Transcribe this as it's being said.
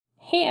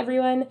Hey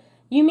everyone!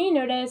 You may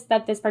notice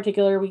that this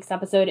particular week's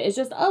episode is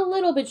just a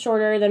little bit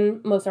shorter than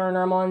most of our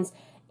normal ones,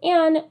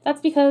 and that's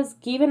because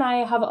Gabe and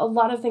I have a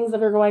lot of things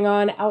that are going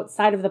on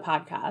outside of the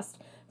podcast.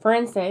 For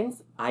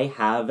instance, I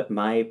have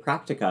my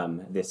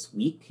practicum this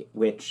week,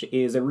 which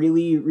is a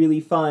really,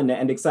 really fun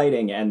and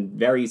exciting and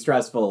very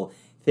stressful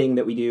thing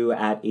that we do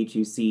at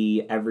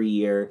HUC every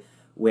year,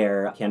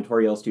 where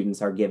cantorial students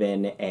are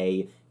given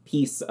a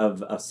piece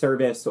of a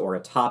service or a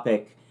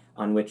topic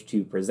on which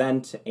to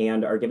present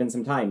and are given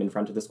some time in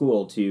front of the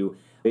school to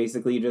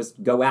basically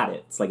just go at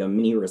it. It's like a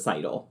mini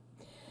recital.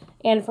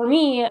 and for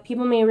me,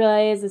 people may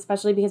realize,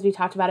 especially because we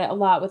talked about it a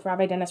lot with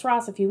Rabbi Dennis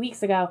Ross a few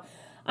weeks ago,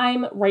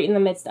 I'm right in the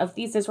midst of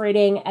thesis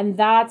writing, and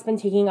that's been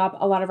taking up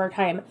a lot of our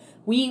time.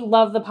 We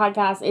love the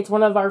podcast. It's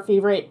one of our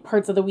favorite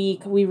parts of the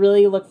week. We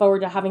really look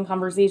forward to having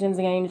conversations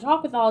and getting to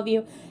talk with all of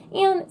you.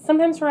 And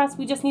sometimes for us,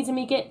 we just need to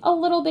make it a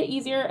little bit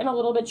easier and a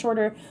little bit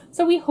shorter.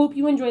 So we hope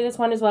you enjoy this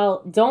one as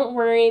well. Don't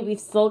worry, we've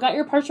still got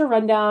your Parsha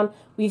rundown.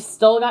 We've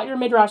still got your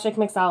Midrashic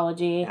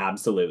mixology.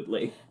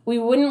 Absolutely. We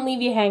wouldn't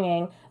leave you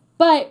hanging.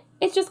 But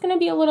it's just going to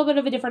be a little bit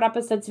of a different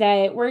episode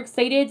today. We're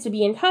excited to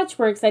be in touch.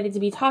 We're excited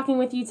to be talking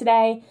with you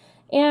today.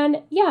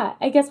 And yeah,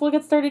 I guess we'll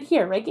get started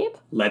here, right, Gabe?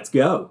 Let's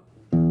go.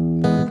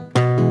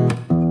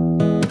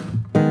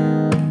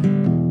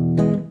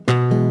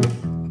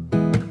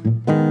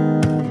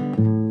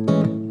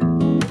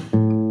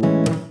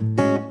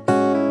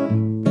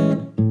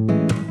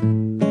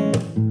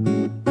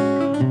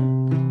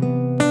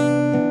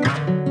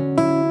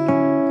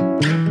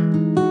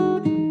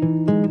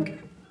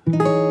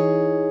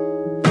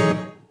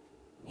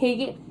 Hey,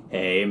 Gabe.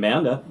 Hey,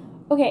 Amanda.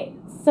 Okay,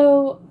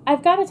 so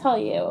I've got to tell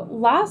you,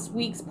 last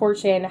week's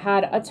portion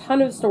had a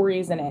ton of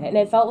stories in it, and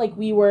it felt like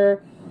we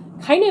were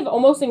kind of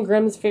almost in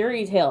Grimm's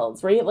fairy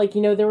tales, right? Like,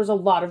 there was a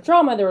lot of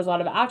drama, there was a lot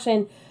of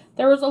action,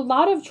 there was a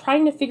lot of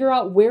trying to figure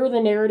out where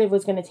the narrative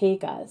was going to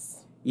take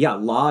us. Yeah, a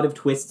lot of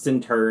twists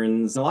and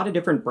turns, a lot of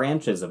different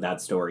branches of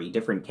that story,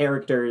 different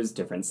characters,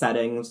 different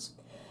settings.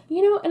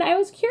 And I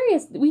was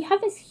curious, we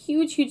had this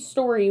huge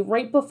story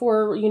right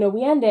before,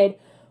 we ended,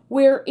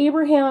 where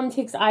Abraham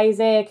takes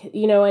Isaac,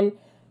 and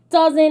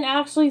doesn't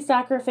actually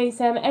sacrifice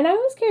him. And I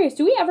was curious,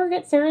 do we ever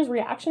get Sarah's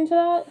reaction to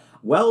that?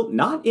 Well,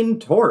 not in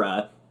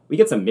Torah. We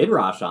get some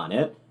midrash on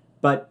it,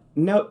 but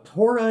no,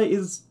 Torah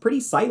is pretty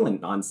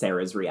silent on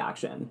Sarah's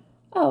reaction.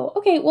 Oh,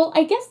 okay. Well,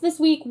 I guess this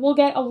week we'll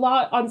get a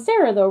lot on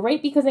Sarah, though,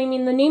 right? Because, the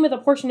name of the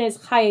portion is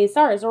Chayei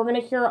Sarah, so we're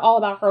going to hear all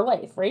about her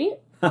life, right?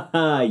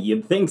 Haha,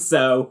 you'd think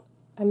so.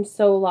 I'm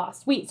so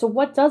lost. Wait, so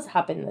what does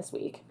happen this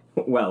week?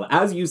 Well,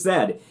 as you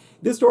said,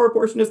 this Torah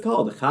portion is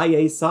called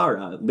Chayei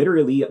Sarah,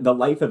 literally the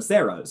life of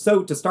Sarah.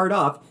 So, to start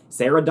off,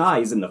 Sarah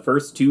dies in the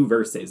first 2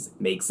 verses.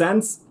 Make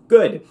sense?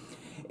 Good.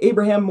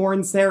 Abraham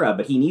mourns Sarah,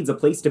 but he needs a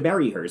place to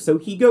bury her, so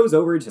he goes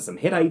over to some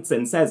Hittites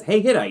and says,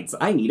 "Hey Hittites,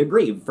 I need a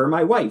grave for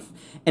my wife."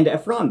 And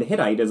Ephron the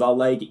Hittite is all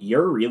like,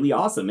 "You're really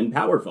awesome and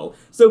powerful,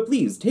 so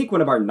please take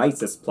one of our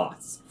nicest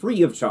plots,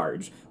 free of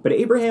charge." But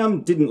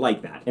Abraham didn't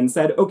like that, and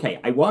said, "Okay,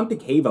 I want the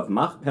cave of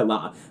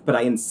Machpelah, but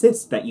I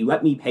insist that you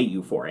let me pay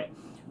you for it."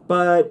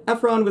 But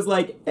Ephron was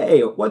like,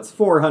 "Hey, what's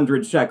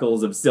 400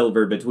 shekels of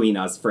silver between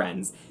us,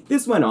 friends?"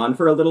 This went on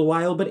for a little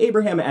while, but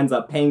Abraham ends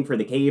up paying for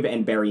the cave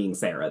and burying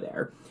Sarah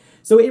there.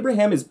 So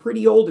Abraham is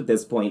pretty old at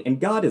this point, and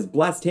God has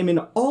blessed him in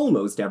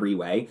almost every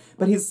way,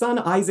 but his son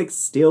Isaac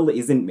still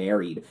isn't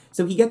married.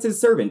 So he gets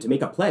his servant to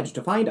make a pledge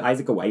to find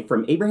Isaac a wife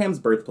from Abraham's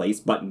birthplace,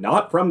 but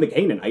not from the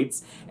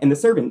Canaanites, and the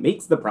servant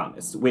makes the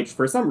promise, which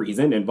for some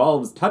reason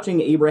involves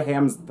touching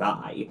Abraham's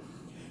thigh.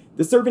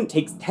 The servant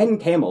takes 10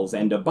 camels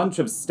and a bunch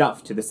of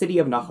stuff to the city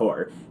of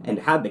Nahor, and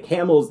had the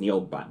camels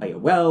kneel by a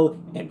well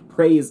and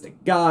praise to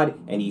God,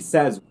 and he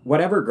says,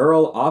 whatever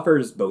girl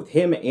offers both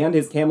him and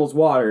his camels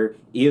water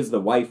is the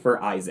wife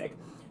for Isaac.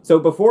 So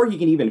before he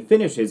can even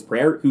finish his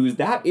prayer, who's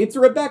that? It's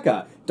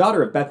Rebecca,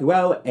 daughter of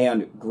Bethuel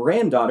and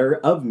granddaughter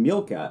of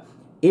Milcah,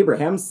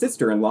 Abraham's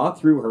sister-in-law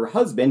through her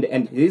husband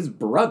and his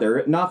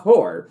brother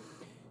Nahor.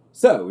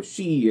 So,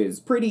 she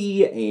is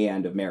pretty,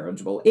 and of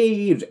marriageable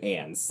age,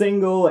 and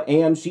single,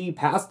 and she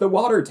passed the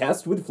water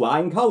test with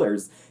flying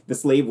colors. The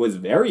slave was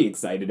very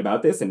excited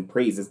about this and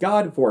praises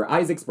God for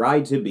Isaac's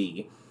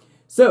bride-to-be.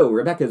 So,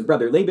 Rebecca's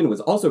brother Laban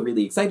was also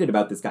really excited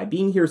about this guy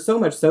being here, so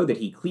much so that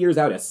he clears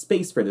out a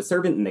space for the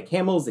servant and the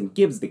camels and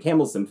gives the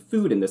camels some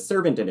food and the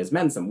servant and his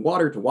men some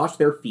water to wash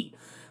their feet.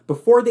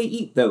 Before they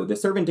eat, though, the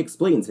servant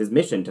explains his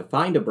mission to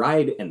find a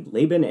bride, and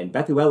Laban and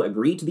Bethuel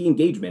agree to the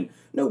engagement.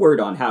 No word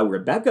on how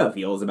Rebecca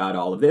feels about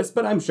all of this,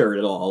 but I'm sure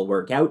it'll all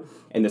work out.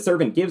 And the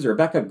servant gives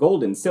Rebecca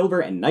gold and silver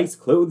and nice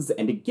clothes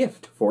and a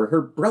gift for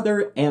her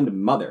brother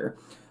and mother.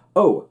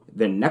 Oh,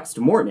 the next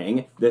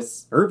morning, the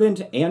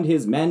servant and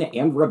his men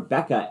and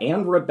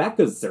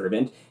Rebecca's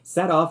servant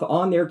set off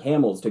on their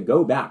camels to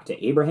go back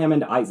to Abraham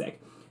and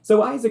Isaac.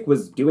 So Isaac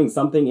was doing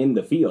something in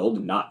the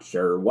field, not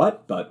sure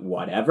what, but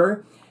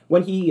whatever,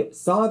 when he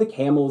saw the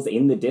camels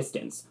in the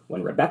distance.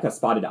 When Rebecca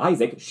spotted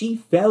Isaac, she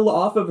fell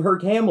off of her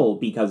camel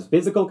because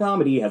physical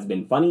comedy has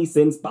been funny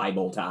since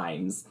Bible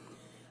times.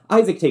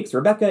 Isaac takes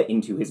Rebekah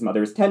into his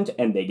mother's tent,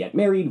 and they get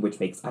married, which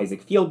makes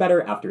Isaac feel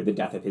better after the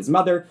death of his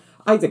mother.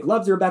 Isaac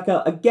loves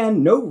Rebekah.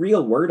 Again, no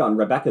real word on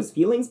Rebekah's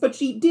feelings, but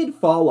she did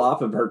fall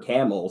off of her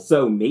camel,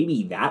 so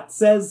maybe that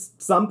says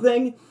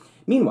something?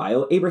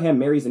 Meanwhile, Abraham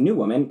marries a new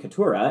woman,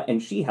 Keturah,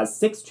 and she has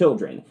 6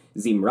 children: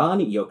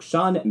 Zimran,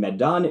 Yokshan,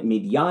 Medan,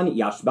 Midian,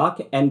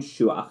 Yashbak, and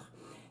Shuach.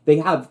 They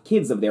have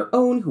kids of their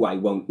own, who I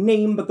won't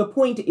name, but the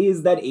point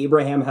is that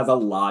Abraham has a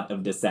lot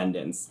of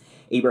descendants.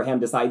 Abraham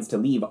decides to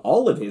leave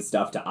all of his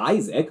stuff to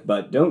Isaac,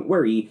 but don't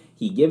worry,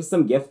 he gives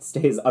some gifts to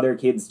his other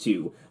kids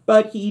too.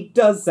 But he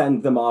does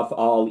send them off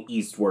all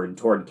eastward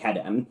toward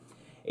Kedem.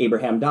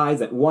 Abraham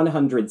dies at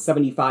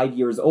 175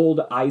 years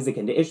old. Isaac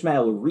and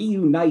Ishmael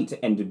reunite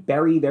and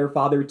bury their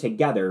father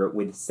together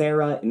with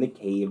Sarah in the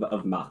cave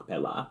of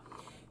Machpelah.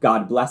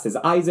 God blesses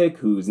Isaac,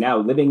 who's now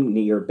living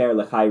near Ber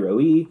Lachai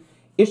Roi.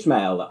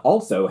 Ishmael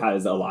also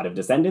has a lot of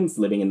descendants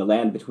living in the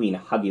land between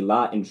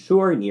Havilah and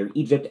Shur near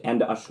Egypt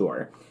and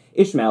Ashur.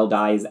 Ishmael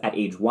dies at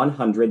age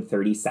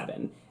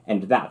 137,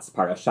 and that's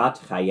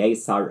Parashat Chayei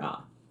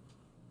Sarah.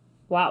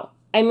 Wow.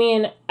 I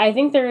mean, I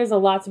think there is a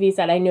lot to be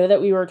said. I know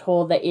that we were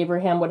told that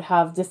Abraham would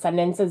have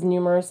descendants as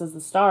numerous as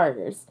the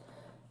stars,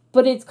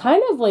 but it's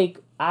kind of like,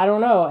 I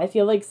don't know, I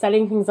feel like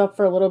setting things up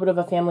for a little bit of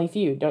a family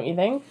feud, don't you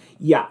think?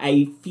 Yeah,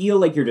 I feel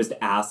like you're just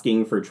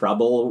asking for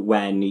trouble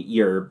when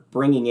you're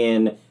bringing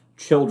in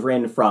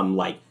children from,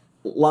 like,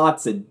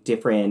 lots of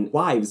different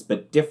lives,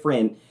 but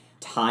different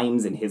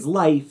times in his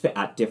life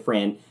at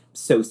different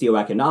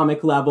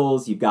socioeconomic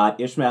levels. You've got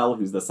Ishmael,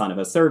 who's the son of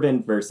a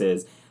servant,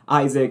 versus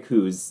Isaac,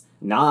 who's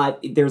not.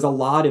 There's a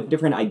lot of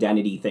different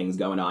identity things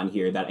going on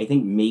here that I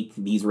think make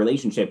these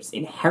relationships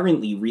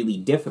inherently really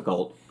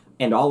difficult.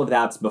 And all of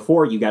that's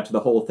before you get to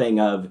the whole thing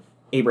of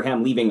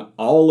Abraham leaving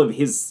all of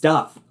his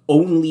stuff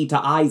only to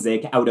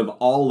Isaac out of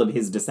all of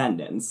his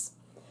descendants.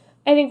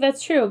 I think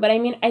that's true, but I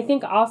mean, I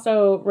think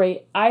also,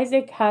 right,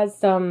 Isaac has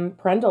some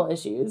parental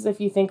issues, if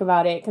you think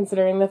about it,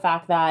 considering the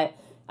fact that,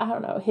 I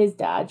don't know, his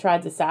dad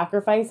tried to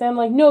sacrifice him,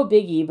 like, no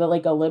biggie, but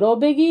like a little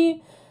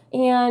biggie,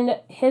 and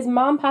his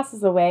mom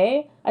passes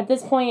away. At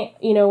this point,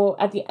 you know,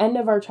 at the end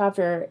of our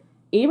chapter,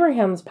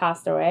 Abraham's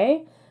passed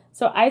away,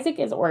 so Isaac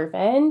is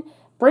orphaned,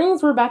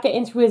 brings Rebekah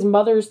into his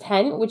mother's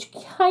tent, which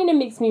kind of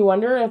makes me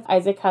wonder if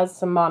Isaac has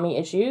some mommy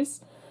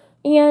issues,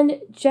 and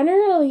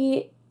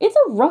generally, it's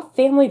a rough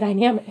family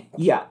dynamic.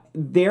 Yeah,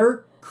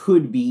 there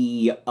could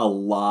be a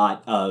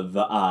lot of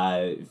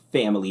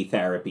family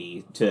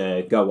therapy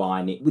to go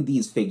on with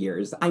these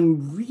figures.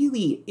 I'm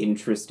really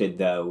interested,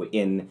 though,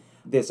 in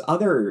this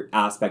other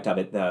aspect of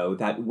it, though,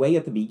 that way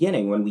at the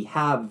beginning when we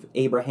have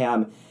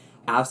Abraham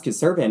ask his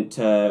servant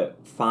to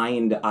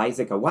find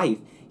Isaac a wife,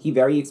 he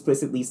very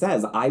explicitly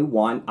says, I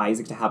want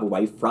Isaac to have a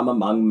wife from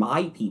among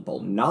my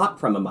people, not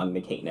from among the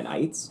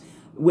Canaanites,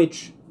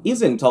 which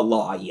isn't a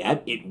law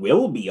yet. It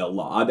will be a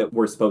law that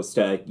we're supposed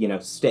to,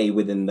 stay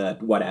within the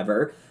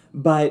whatever.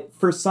 But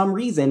for some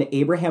reason,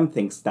 Abraham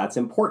thinks that's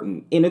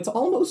important. And it's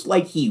almost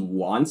like he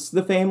wants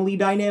the family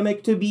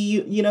dynamic to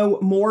be,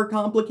 more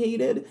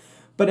complicated.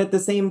 But at the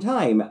same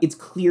time, it's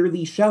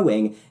clearly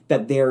showing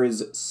that there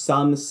is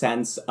some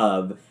sense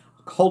of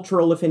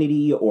cultural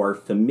affinity or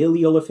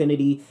familial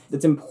affinity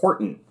that's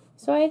important.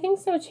 So I think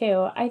so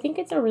too. I think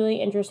it's a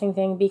really interesting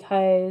thing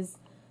because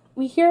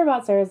we hear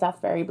about Sarah's death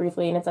very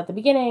briefly, and it's at the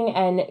beginning,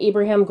 and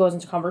Abraham goes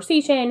into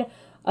conversation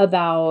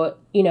about,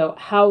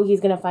 how he's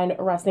going to find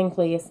a resting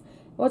place.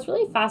 What's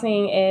really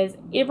fascinating is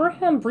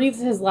Abraham breathes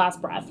his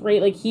last breath,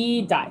 right? Like,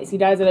 he dies. He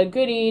dies at a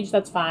good age.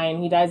 That's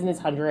fine. He dies in his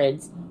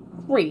hundreds.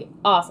 Great.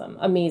 Awesome.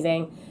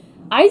 Amazing.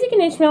 Isaac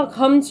and Ishmael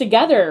come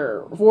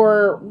together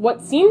for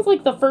what seems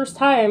like the first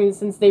time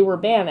since they were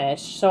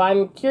banished. So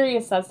I'm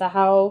curious as to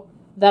how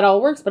that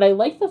all works, but I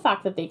like the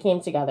fact that they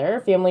came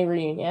together, family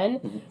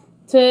reunion,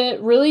 to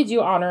really do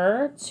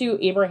honor to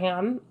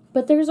Abraham.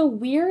 But there's a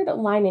weird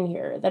line in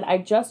here that I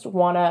just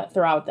want to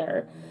throw out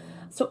there.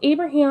 So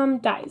Abraham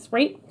dies,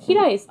 right? He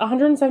dies.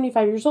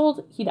 175 years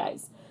old, he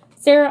dies.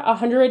 Sarah,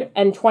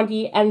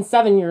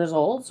 127 years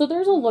old. So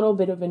there's a little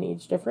bit of an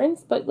age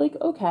difference, but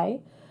okay.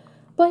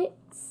 But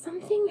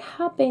something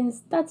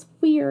happens that's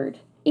weird.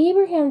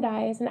 Abraham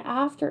dies, and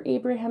after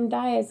Abraham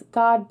dies,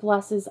 God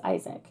blesses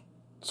Isaac.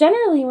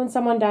 Generally, when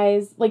someone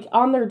dies,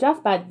 on their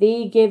deathbed,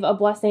 they give a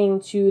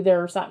blessing to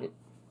their son.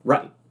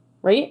 Right.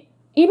 Right?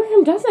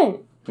 Abraham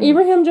doesn't.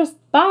 Abraham just,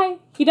 bye,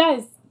 he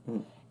dies.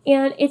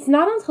 And it's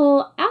not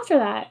until after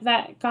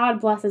that God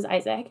blesses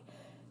Isaac.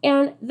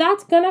 And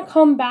that's going to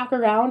come back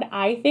around,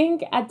 I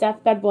think, at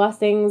deathbed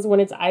blessings when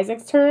it's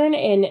Isaac's turn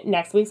in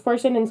next week's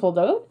portion in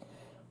Toldot.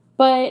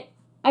 But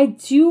I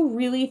do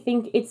really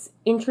think it's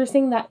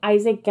interesting that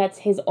Isaac gets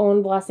his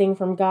own blessing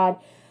from God,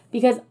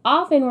 because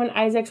often when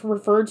Isaac's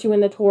referred to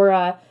in the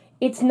Torah,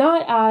 it's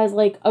not as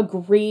a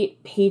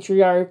great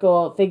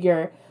patriarchal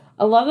figure.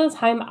 A lot of the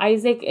time,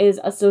 Isaac is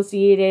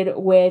associated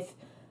with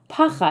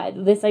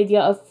pachad, this idea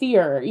of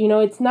fear.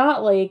 It's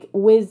not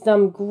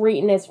wisdom,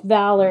 greatness,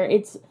 valor.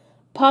 It's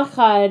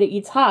pachad,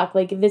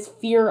 Yitzhak, this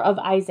fear of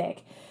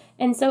Isaac.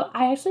 And so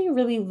I actually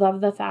really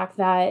love the fact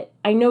that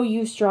I know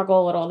you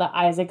struggle a little that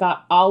Isaac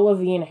got all of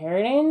the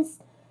inheritance,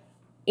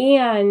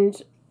 and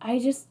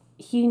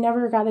he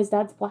never got his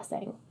dad's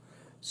blessing.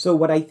 So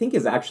what I think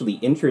is actually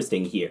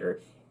interesting here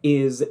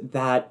is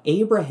that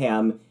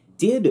Abraham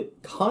did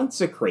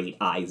consecrate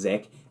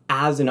Isaac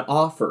as an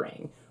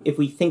offering. If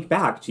we think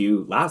back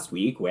to last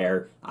week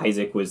where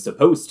Isaac was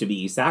supposed to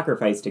be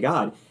sacrificed to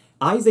God,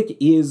 Isaac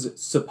is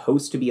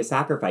supposed to be a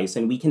sacrifice,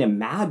 and we can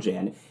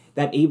imagine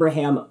that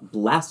Abraham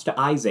blessed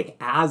Isaac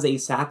as a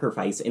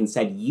sacrifice and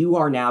said, "You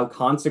are now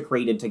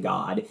consecrated to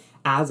God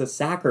as a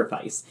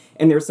sacrifice."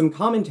 And there's some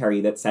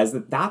commentary that says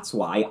that that's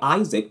why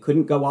Isaac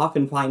couldn't go off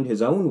and find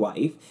his own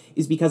wife,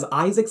 is because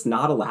Isaac's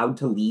not allowed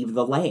to leave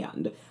the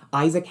land.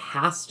 Isaac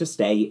has to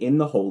stay in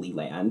the Holy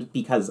Land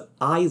because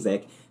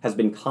Isaac has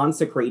been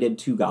consecrated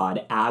to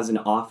God as an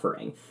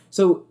offering.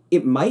 So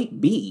it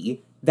might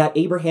be that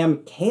Abraham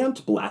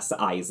can't bless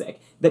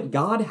Isaac, that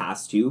God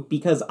has to,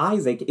 because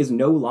Isaac is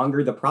no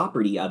longer the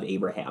property of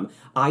Abraham.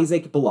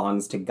 Isaac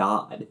belongs to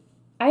God.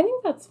 I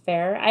think that's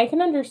fair. I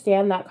can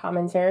understand that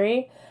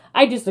commentary.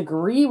 I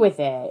disagree with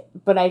it,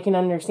 but I can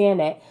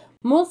understand it.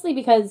 Mostly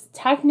because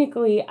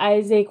technically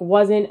Isaac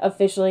wasn't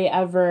officially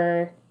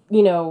ever,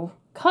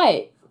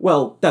 cut.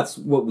 Well, that's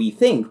what we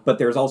think, but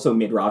there's also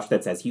Midrash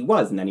that says he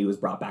was, and then he was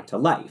brought back to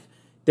life.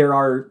 There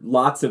are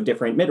lots of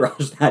different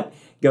Midrash that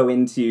go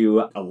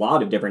into a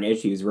lot of different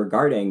issues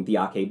regarding the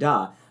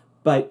Akedah,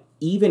 but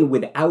even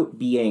without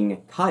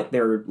being cut,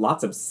 there are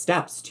lots of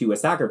steps to a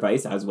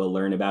sacrifice, as we'll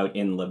learn about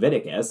in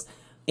Leviticus,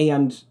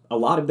 and a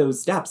lot of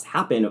those steps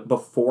happen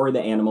before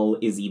the animal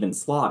is even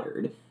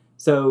slaughtered.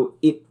 So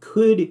it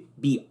could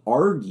be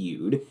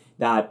argued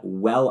that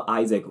while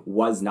Isaac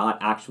was not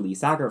actually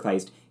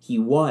sacrificed, he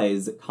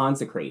was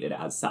consecrated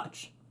as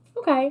such.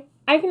 Okay,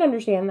 I can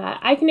understand that.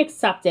 I can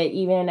accept it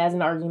even as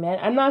an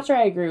argument. I'm not sure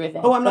I agree with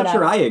it. Oh, I'm not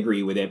sure I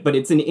agree with it, but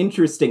it's an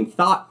interesting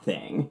thought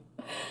thing.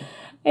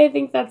 I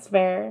think that's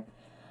fair.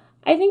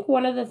 I think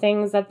one of the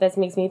things that this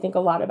makes me think a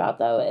lot about,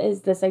 though,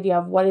 is this idea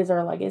of what is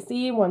our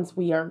legacy once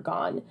we are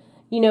gone.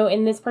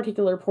 In this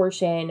particular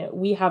portion,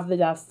 we have the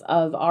deaths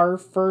of our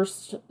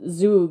first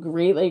zug,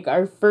 right? Like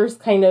our first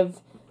kind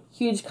of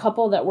huge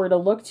couple that we're to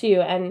look to.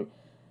 And,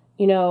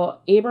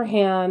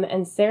 Abraham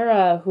and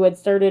Sarah, who had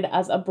started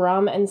as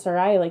Abram and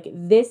Sarai, like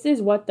this is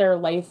what their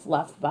life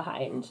left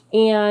behind.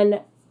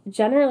 And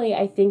generally,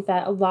 I think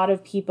that a lot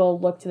of people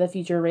look to the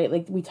future, right?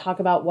 Like we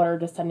talk about what our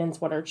descendants,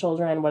 what our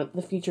children, what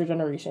the future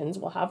generations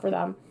will have for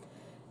them.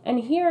 And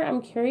here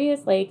I'm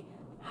curious, like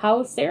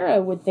how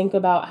Sarah would think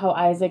about how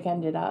Isaac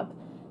ended up.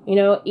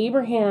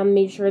 Abraham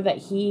made sure that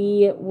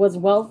he was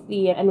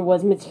wealthy and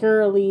was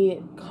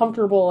materially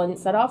comfortable and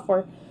set off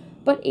for.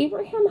 But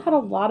Abraham had a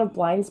lot of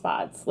blind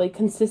spots, like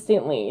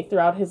consistently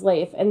throughout his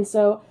life. And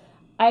so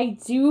I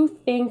do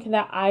think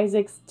that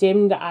Isaac's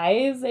dimmed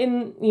eyes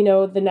in,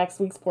 the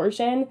next week's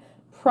portion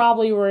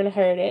probably were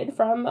inherited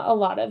from a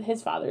lot of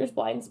his father's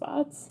blind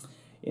spots.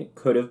 It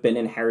could have been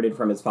inherited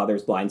from his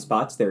father's blind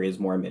spots. There is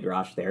more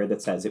Midrash there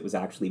that says it was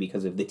actually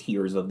because of the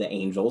tears of the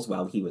angels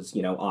while he was,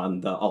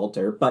 on the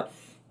altar. But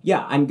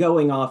yeah, I'm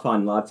going off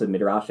on lots of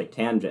Midrashic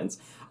tangents.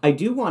 I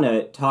do want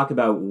to talk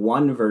about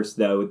one verse,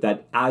 though,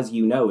 that, as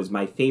you know, is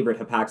my favorite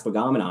Hapax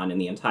Legomenon in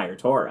the entire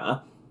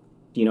Torah.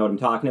 Do you know what I'm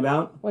talking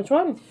about? Which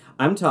one?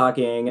 I'm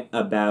talking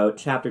about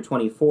chapter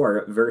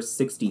 24, verse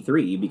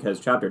 63,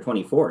 because chapter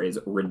 24 is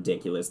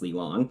ridiculously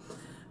long.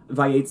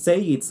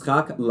 Vayetze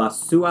Yitzchak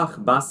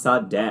lasuach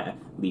basadeh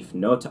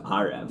lifnot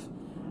arev.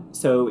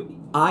 So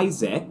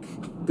Isaac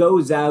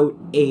goes out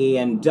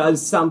and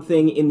does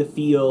something in the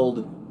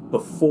field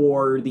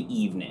before the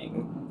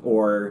evening,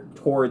 or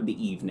toward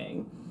the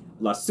evening.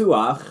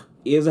 Lasuach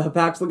is a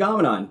Hapax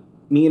Legomenon,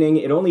 meaning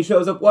it only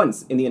shows up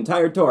once in the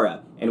entire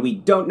Torah, and we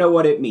don't know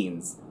what it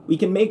means. We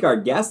can make our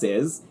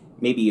guesses.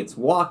 Maybe it's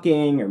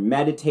walking or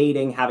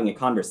meditating, having a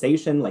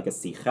conversation like a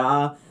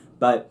sicha,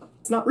 but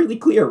it's not really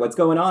clear what's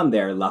going on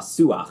there,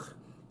 lasuach.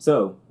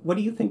 So, what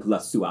do you think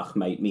lasuach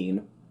might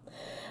mean?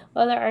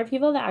 Well, there are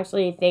people that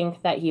actually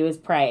think that he was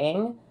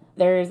praying.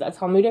 There's a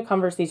Talmudic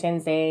conversation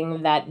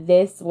saying that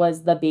this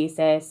was the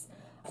basis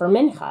for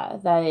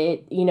mincha, that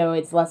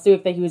it's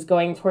lasuach, that he was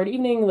going toward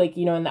evening, like,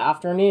 in the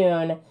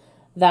afternoon,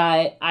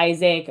 that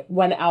Isaac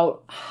went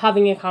out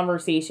having a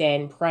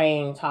conversation,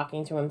 praying,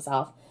 talking to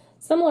himself.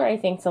 Similar, I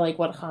think, to like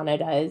what Hannah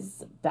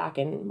does back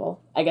in,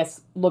 I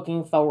guess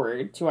looking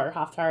forward to our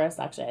Haftarah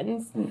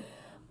sections.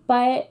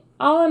 But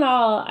all in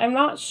all, I'm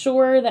not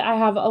sure that I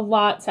have a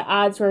lot to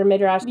add to our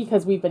Midrash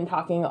because we've been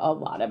talking a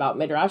lot about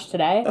Midrash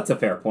today. That's a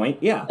fair point,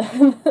 yeah.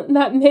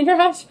 That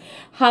Midrash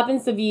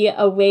happens to be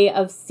a way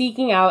of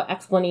seeking out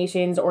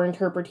explanations or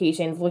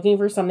interpretations, looking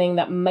for something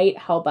that might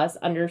help us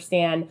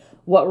understand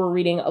what we're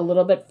reading a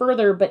little bit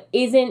further, but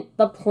isn't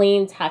the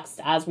plain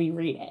text as we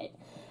read it.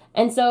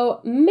 And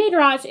so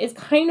Midrash is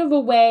kind of a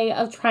way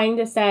of trying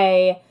to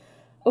say,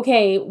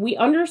 okay, we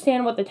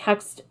understand what the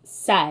text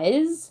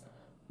says.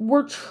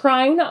 We're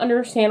trying to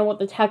understand what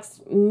the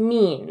text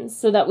means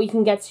so that we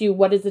can get to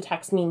what does the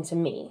text mean to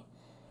me.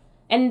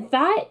 And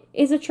that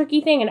is a tricky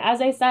thing. And as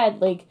I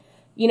said, like,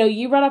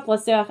 You brought up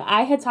Lesuach.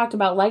 I had talked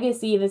about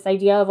legacy, this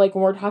idea of like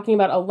when we're talking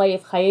about a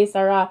life, Chaye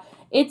Sarah,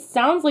 it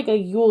sounds like a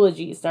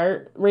eulogy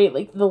start, right?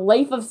 Like the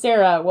life of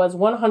Sarah was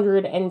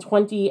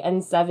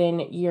 127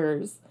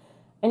 years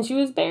and she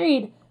was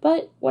buried.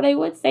 But what I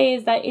would say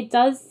is that it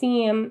does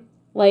seem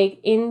like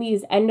in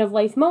these end of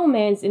life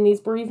moments, in these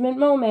bereavement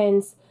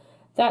moments,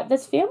 that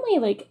this family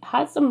like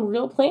had some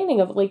real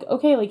planning of like,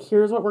 okay, like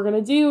here's what we're going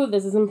to do.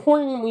 This is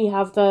important. We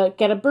have to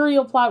get a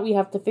burial plot. We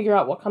have to figure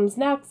out what comes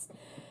next.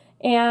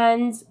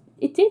 And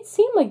it did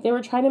seem like they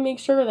were trying to make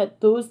sure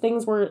that those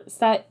things were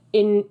set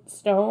in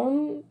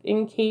stone,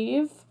 in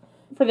cave,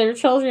 for their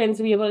children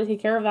to be able to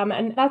take care of them.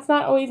 And that's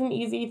not always an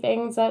easy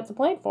thing to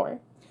plan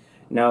for.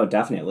 No,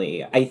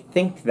 definitely. I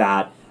think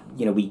that,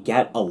 we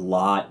get a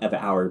lot of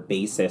our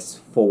basis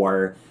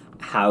for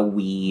how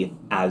we,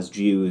 as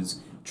Jews,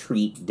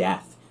 treat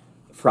death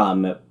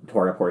from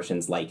Torah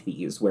portions like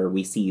these, where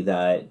we see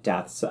the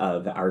deaths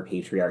of our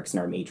patriarchs and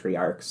our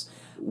matriarchs.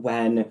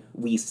 When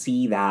we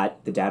see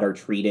that the dead are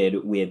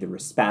treated with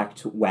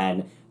respect,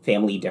 when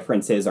family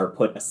differences are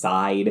put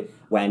aside,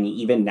 when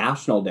even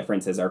national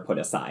differences are put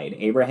aside.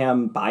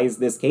 Abraham buys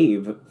this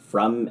cave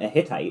from a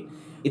Hittite.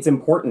 It's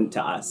important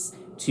to us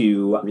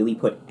to really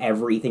put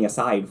everything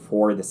aside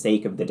for the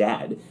sake of the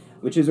dead,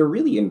 which is a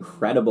really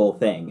incredible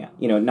thing.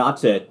 Not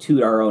to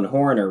toot our own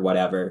horn or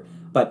whatever,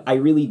 but I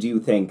really do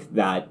think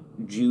that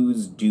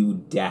Jews do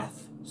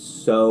death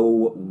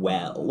so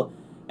well.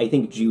 I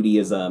think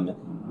Judaism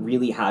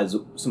really has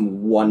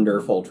some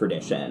wonderful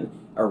tradition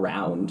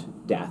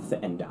around death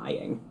and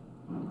dying.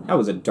 That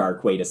was a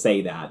dark way to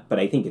say that, but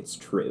I think it's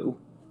true.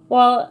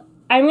 Well,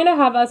 I'm going to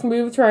have us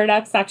move to our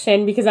next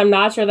section because I'm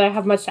not sure that I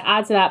have much to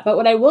add to that. But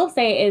what I will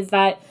say is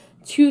that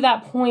to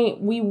that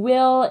point, we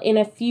will, in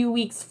a few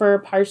weeks for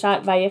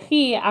Parshat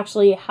Vayechi,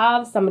 actually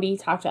have somebody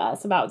talk to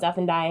us about death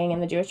and dying in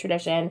the Jewish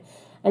tradition.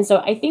 And so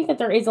I think that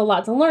there is a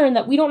lot to learn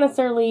that we don't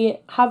necessarily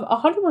have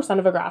 100%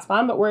 of a grasp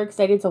on, but we're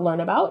excited to learn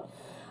about.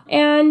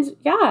 And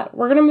yeah,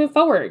 we're going to move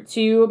forward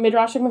to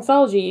Midrashic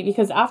mixology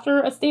because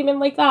after a statement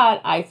like that,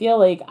 I feel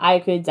like I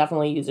could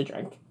definitely use a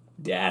drink.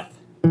 Death.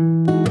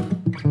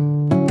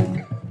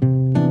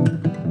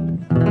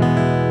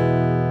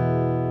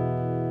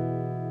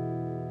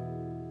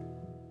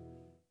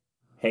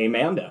 Hey,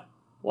 Amanda.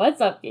 What's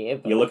up,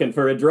 Gabe? You looking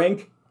for a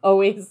drink?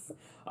 Always.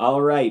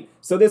 All right,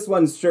 so this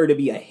one's sure to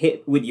be a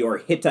hit with your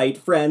Hittite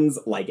friends,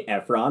 like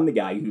Ephron, the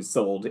guy who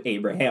sold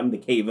Abraham the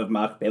cave of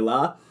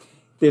Machpelah.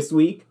 This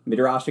week,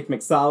 Midrashic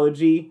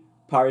Mixology,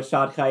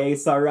 Parashat Chaye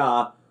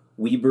Sarah,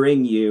 we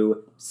bring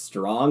you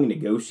Strong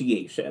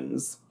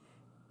Negotiations.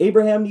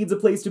 Abraham needs a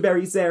place to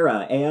bury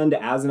Sarah, and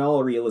as in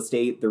all real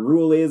estate, the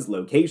rule is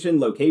location,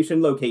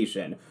 location,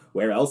 location.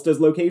 Where else does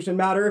location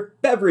matter?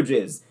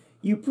 Beverages.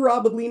 You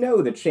probably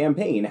know that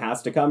champagne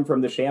has to come from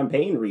the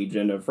Champagne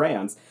region of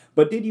France,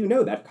 but did you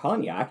know that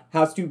cognac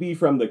has to be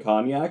from the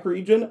Cognac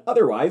region?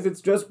 Otherwise, it's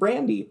just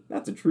brandy.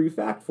 That's a true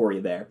fact for you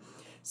there.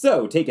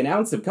 So, take an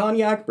ounce of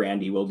cognac,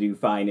 brandy will do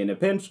fine in a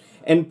pinch,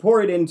 and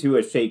pour it into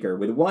a shaker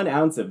with 1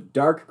 ounce of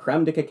dark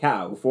creme de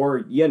cacao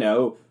for,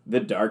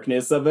 the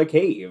darkness of a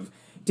cave.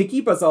 To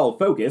keep us all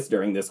focused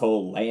during this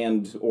whole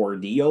land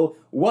ordeal,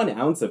 1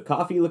 ounce of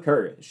coffee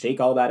liqueur. Shake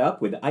all that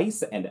up with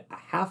ice and a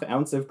 ½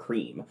 ounce of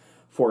cream.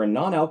 For a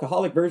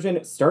non-alcoholic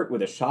version, start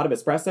with a shot of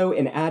espresso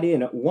and add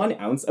in 1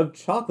 ounce of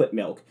chocolate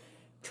milk.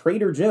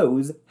 Trader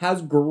Joe's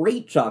has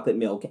great chocolate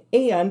milk,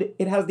 and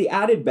it has the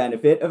added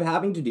benefit of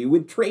having to do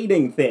with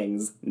trading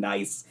things.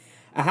 Nice.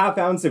 A ½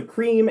 ounce of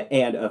cream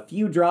and a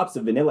few drops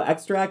of vanilla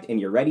extract,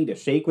 and you're ready to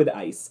shake with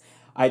ice.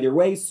 Either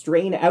way,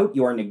 strain out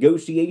your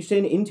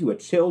negotiation into a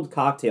chilled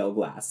cocktail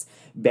glass.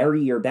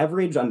 Bury your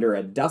beverage under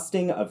a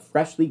dusting of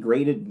freshly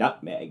grated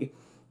nutmeg.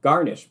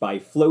 Garnish by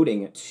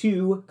floating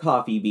 2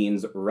 coffee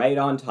beans right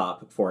on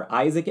top for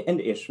Isaac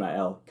and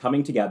Ishmael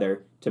coming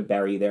together to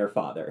bury their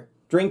father.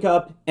 Drink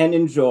up and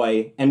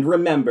enjoy, and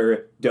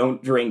remember,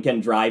 don't drink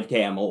and drive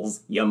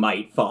camels. You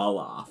might fall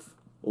off.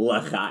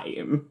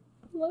 L'chaim.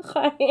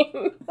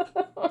 L'chaim.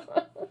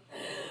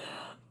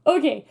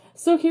 Okay,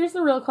 so here's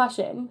the real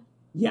question.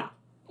 Yeah.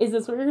 Is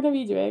this what you're going to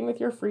be doing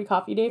with your free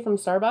coffee day from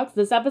Starbucks?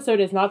 This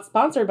episode is not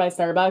sponsored by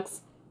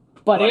Starbucks,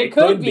 but it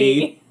could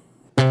be.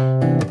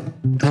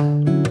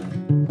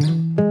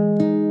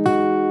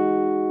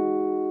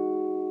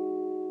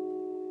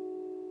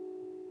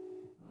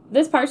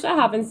 This parsha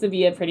happens to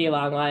be a pretty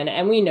long one,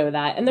 and we know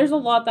that, and there's a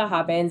lot that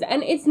happens,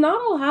 and it's not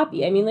all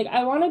happy. I mean,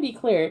 I want to be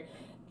clear.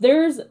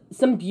 There's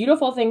some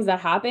beautiful things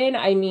that happen.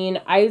 I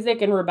mean,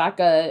 Isaac and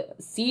Rebecca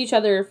see each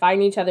other,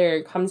 find each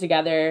other, come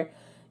together.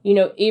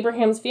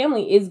 Abraham's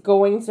family is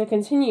going to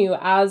continue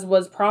as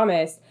was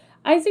promised.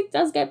 Isaac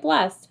does get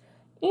blessed,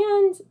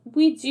 and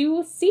we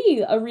do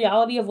see a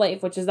reality of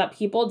life, which is that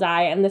people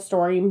die and the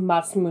story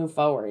must move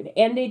forward,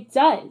 and it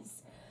does.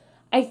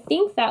 I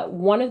think that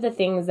one of the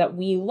things that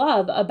we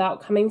love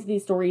about coming to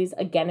these stories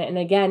again and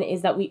again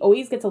is that we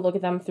always get to look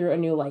at them through a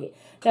new light.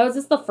 Now, is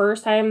this the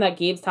first time that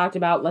Gabe's talked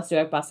about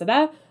Lesuach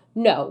Basada?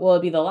 No. Will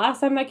it be the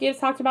last time that Gabe's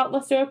talked about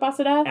Lesuach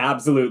Basada?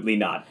 Absolutely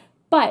not.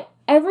 But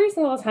every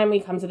single time we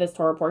come to this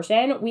Torah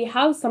portion, we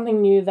have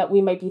something new that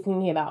we might be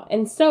thinking about.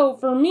 And so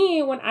for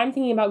me, when I'm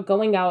thinking about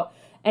going out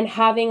and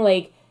having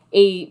like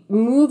a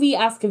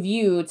movie-esque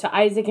view to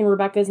Isaac and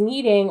Rebekah's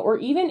meeting, or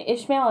even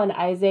Ishmael and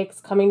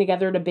Isaac's coming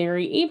together to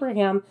bury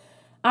Abraham,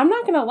 I'm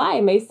not going to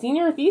lie, my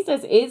senior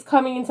thesis is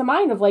coming into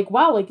mind of like,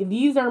 wow, like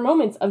these are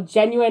moments of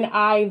genuine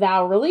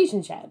I-thou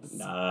relationships.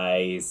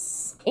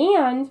 Nice.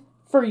 And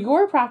for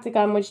your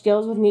practicum, which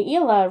deals with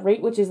Ne'ilah,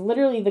 right, which is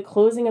literally the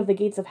closing of the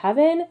gates of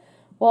heaven,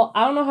 well,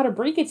 I don't know how to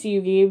break it to you,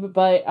 Gabe,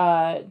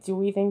 but do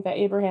we think that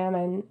Abraham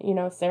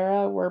and,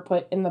 Sarah were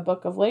put in the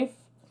book of life?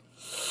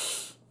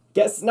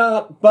 Guess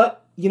not,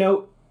 but,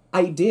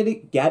 I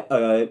did get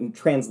a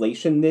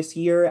translation this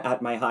year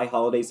at my high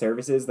holiday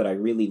services that I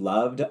really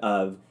loved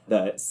of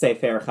the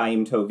Sefer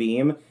Chaim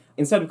Tovim.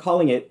 Instead of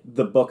calling it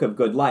the Book of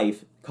Good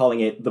Life, calling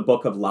it the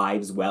Book of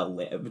Lives Well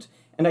Lived.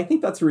 And I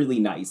think that's really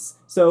nice.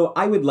 So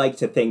I would like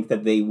to think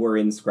that they were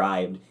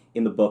inscribed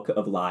in the Book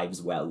of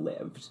Lives Well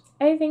Lived.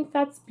 I think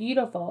that's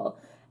beautiful.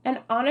 And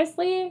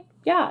honestly,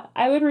 yeah,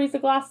 I would raise a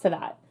glass to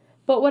that.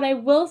 But what I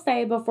will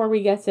say before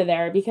we get to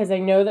there, because I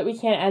know that we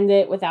can't end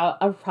it without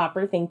a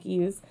proper thank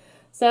yous.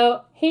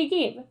 So, hey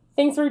Gabe,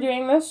 thanks for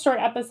doing this short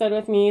episode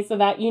with me so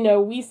that,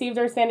 we saved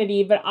our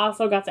sanity, but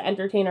also got to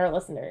entertain our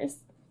listeners.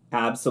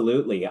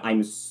 Absolutely.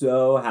 I'm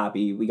so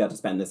happy we got to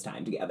spend this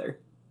time together.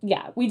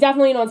 Yeah, we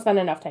definitely don't spend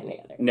enough time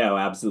together. No,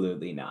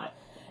 absolutely not.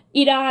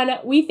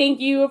 Idan, we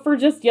thank you for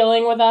just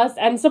dealing with us,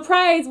 and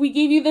surprise, we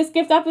gave you this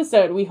gift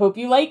episode. We hope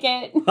you like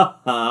it.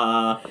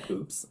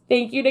 Oops.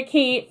 Thank you to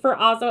Kate for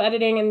also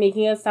editing and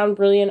making us sound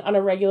brilliant on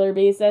a regular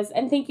basis,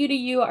 and thank you to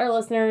you, our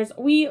listeners.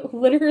 We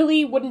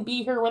literally wouldn't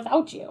be here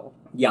without you.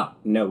 Yeah,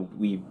 no,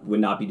 we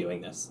would not be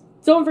doing this.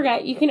 Don't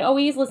forget, you can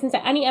always listen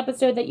to any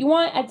episode that you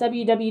want at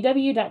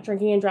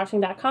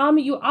www.drinkinganddrashing.com.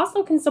 You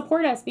also can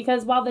support us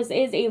because while this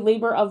is a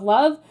labor of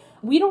love,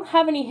 we don't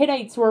have any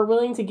Hittites who are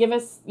willing to give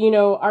us,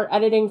 our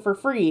editing for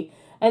free.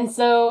 And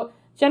so,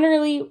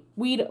 generally,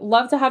 we'd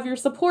love to have your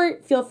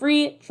support. Feel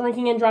free,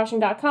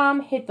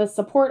 drinkinganddrashing.com, hit the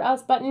support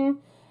us button.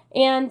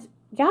 And,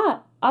 yeah,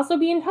 also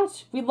be in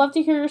touch. We'd love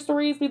to hear your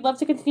stories. We'd love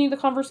to continue the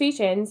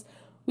conversations.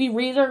 We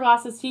raise our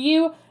glasses to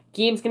you.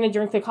 Gabe's going to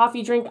drink the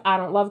coffee drink. I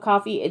don't love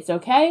coffee. It's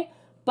okay.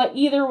 But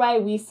either way,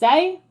 we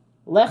say,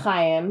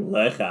 L'chaim.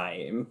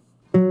 L'chaim.